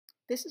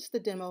This is the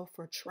demo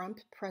for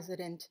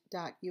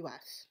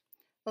TrumpPresident.us.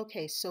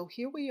 Okay, so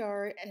here we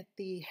are at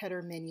the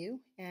header menu,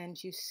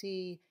 and you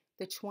see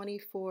the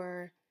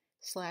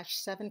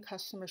 24/7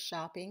 customer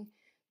shopping.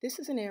 This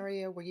is an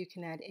area where you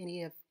can add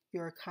any of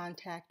your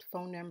contact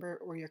phone number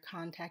or your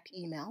contact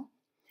email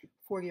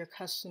for your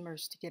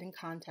customers to get in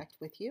contact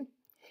with you.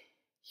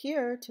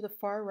 Here to the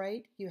far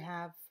right, you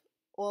have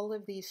all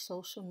of these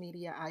social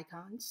media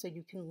icons, so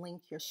you can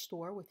link your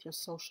store with your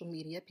social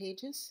media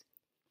pages.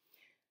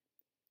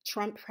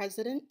 Trump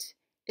President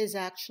is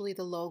actually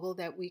the logo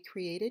that we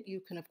created. You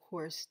can, of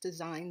course,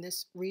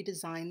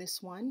 redesign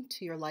this one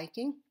to your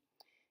liking.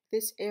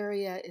 This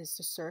area is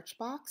the search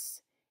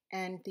box,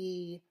 and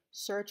the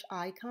search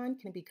icon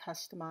can be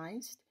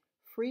customized.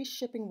 Free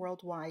shipping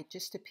worldwide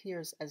just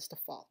appears as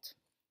default.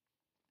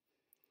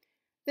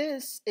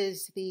 This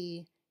is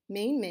the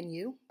main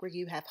menu where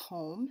you have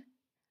Home,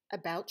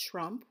 About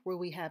Trump, where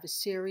we have a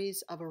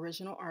series of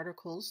original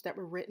articles that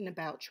were written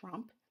about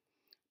Trump.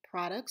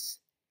 Products,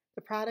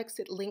 the products,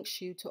 it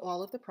links you to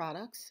all of the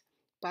products.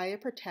 Buyer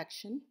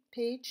protection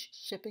page,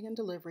 shipping and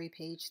delivery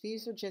page.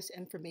 These are just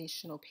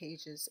informational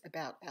pages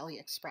about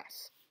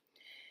AliExpress.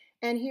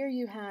 And here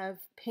you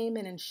have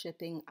payment and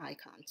shipping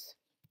icons.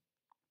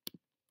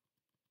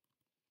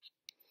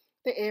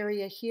 The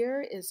area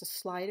here is a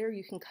slider.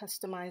 You can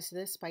customize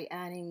this by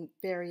adding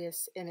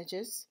various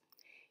images.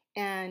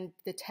 And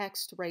the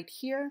text right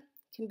here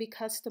can be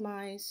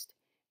customized,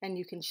 and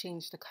you can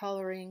change the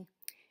coloring.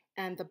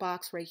 And the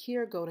box right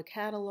here, go to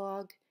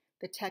catalog.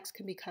 The text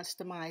can be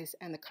customized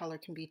and the color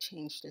can be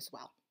changed as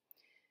well.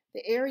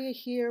 The area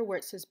here where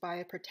it says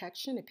buyer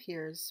protection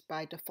appears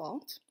by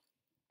default.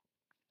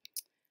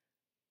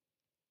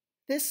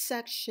 This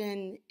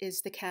section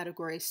is the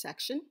category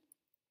section,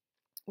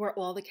 where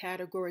all the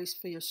categories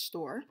for your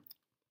store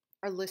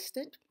are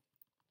listed.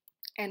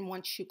 And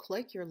once you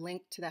click, you're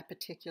linked to that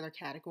particular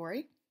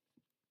category.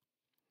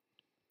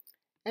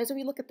 As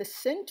we look at the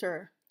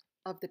center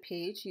of the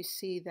page, you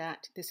see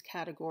that this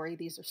category,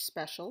 these are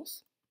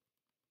specials.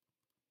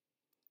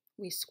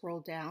 We scroll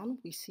down,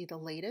 we see the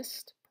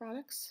latest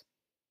products.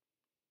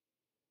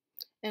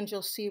 And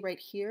you'll see right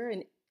here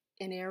an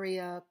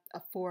area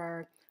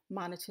for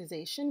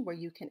monetization where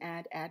you can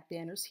add ad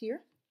banners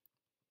here.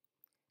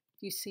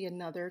 You see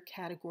another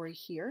category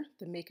here,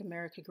 the Make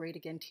America Great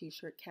Again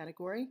t-shirt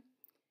category.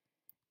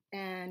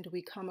 And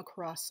we come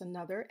across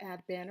another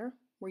ad banner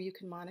where you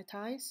can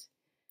monetize.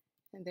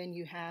 And then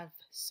you have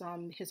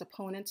his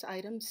opponent's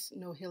items,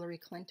 no Hillary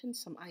Clinton,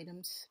 some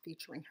items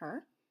featuring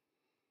her.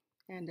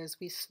 And as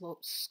we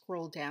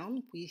scroll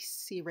down, we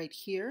see right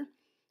here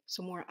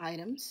some more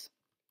items.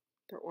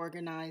 They're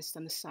organized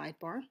on the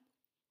sidebar.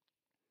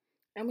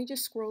 And we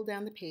just scroll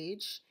down the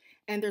page.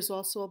 And there's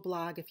also a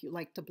blog if you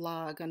like to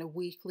blog on a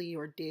weekly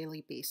or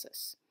daily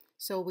basis.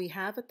 So we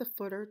have at the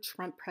footer,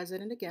 Trump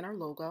President, again, our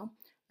logo,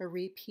 a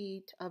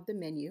repeat of the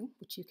menu,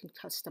 which you can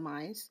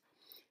customize.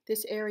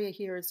 This area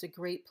here is a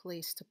great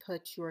place to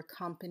put your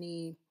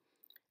company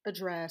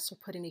address or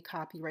put any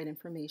copyright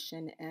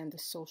information and the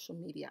social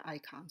media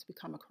icons we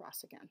come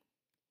across again.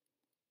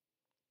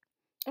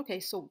 Okay,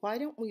 so why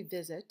don't we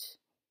visit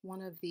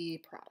one of the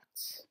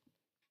products?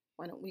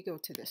 Why don't we go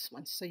to this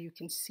one so you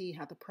can see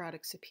how the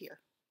products appear?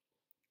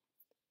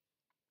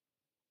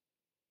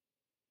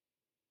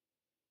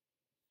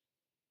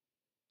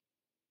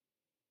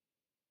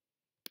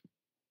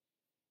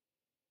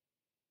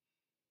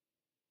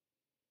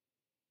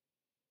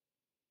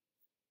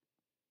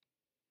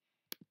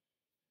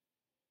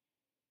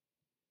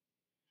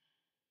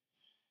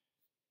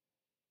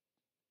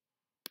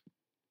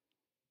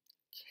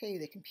 Okay,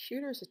 the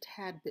computer is a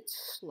tad bit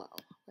slow.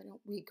 Why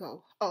don't we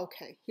go?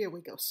 Okay, here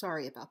we go.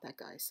 Sorry about that,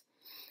 guys.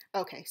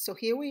 Okay, so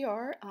here we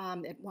are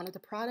at one of the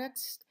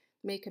products,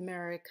 Make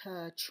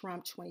America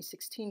Trump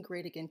 2016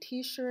 Great Again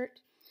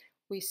t-shirt.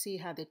 We see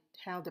how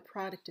the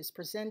product is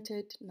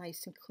presented,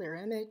 nice and clear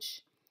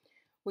image.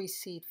 We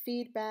see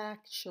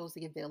feedback, shows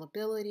the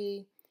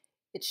availability.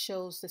 It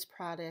shows this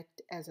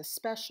product as a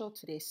special,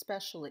 today's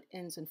special. It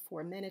ends in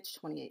 4 minutes,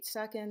 28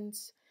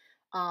 seconds.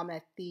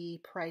 At the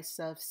price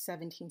of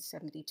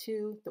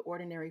 $17.72. The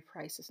ordinary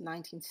price is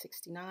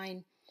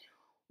 $19.69.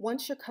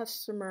 Once your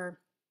customer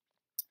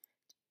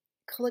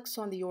clicks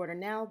on the order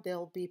now,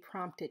 they'll be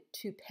prompted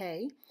to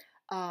pay.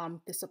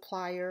 The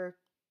supplier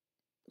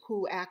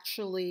who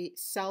actually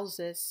sells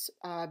this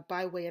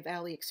by way of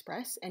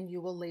AliExpress, and you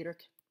will later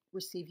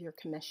receive your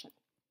commission.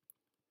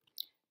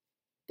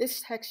 This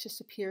text just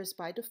appears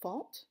by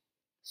default.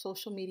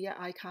 Social media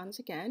icons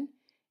again,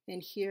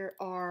 and here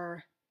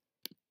are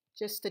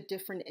just the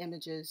different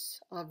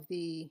images of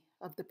the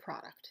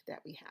product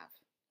that we have.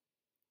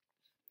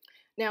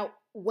 Now,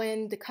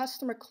 when the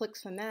customer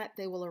clicks on that,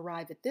 they will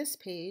arrive at this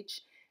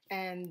page,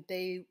 and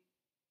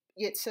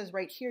it says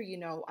right here,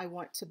 I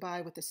want to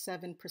buy with a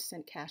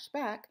 7% cash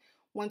back.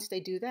 Once they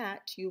do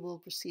that, you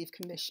will receive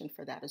commission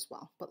for that as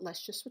well. But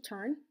let's just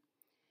return.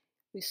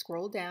 We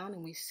scroll down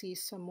and we see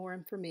some more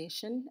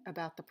information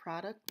about the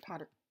product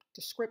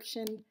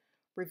description,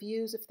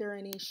 reviews if there are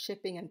any,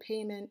 shipping and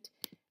payment,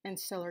 and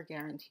seller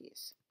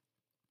guarantees.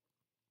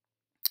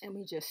 and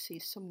we just see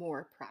some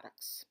more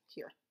products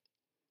here.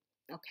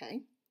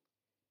 Okay.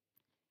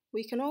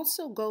 We can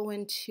also go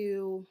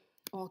into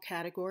all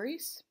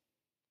categories,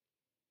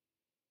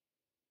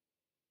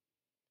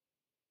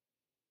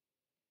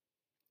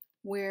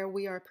 where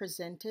we are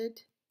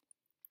presented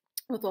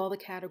with all the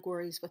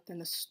categories within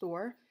the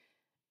store.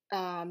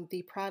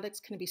 The products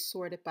can be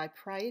sorted by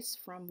price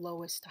from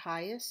lowest to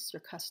highest.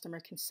 Your customer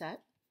can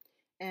set,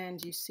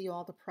 and you see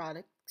all the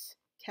products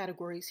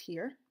categories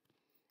here.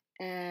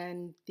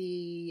 And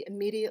the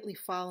immediately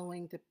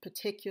following the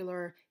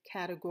particular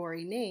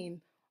category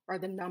name are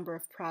the number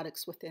of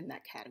products within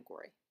that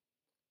category.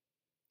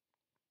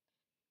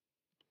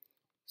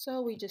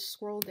 So we just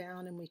scroll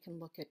down and we can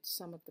look at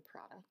some of the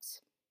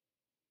products.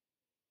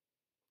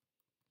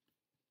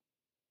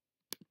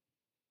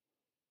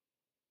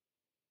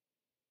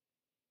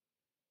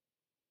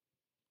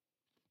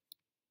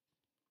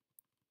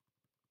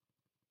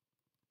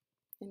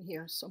 And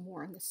here's some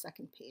more on the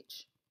second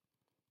page.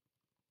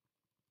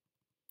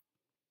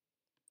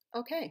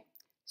 Okay,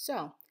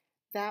 so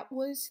that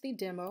was the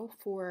demo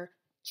for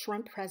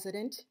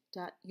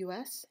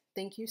TrumpPresident.us.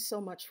 Thank you so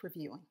much for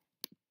viewing.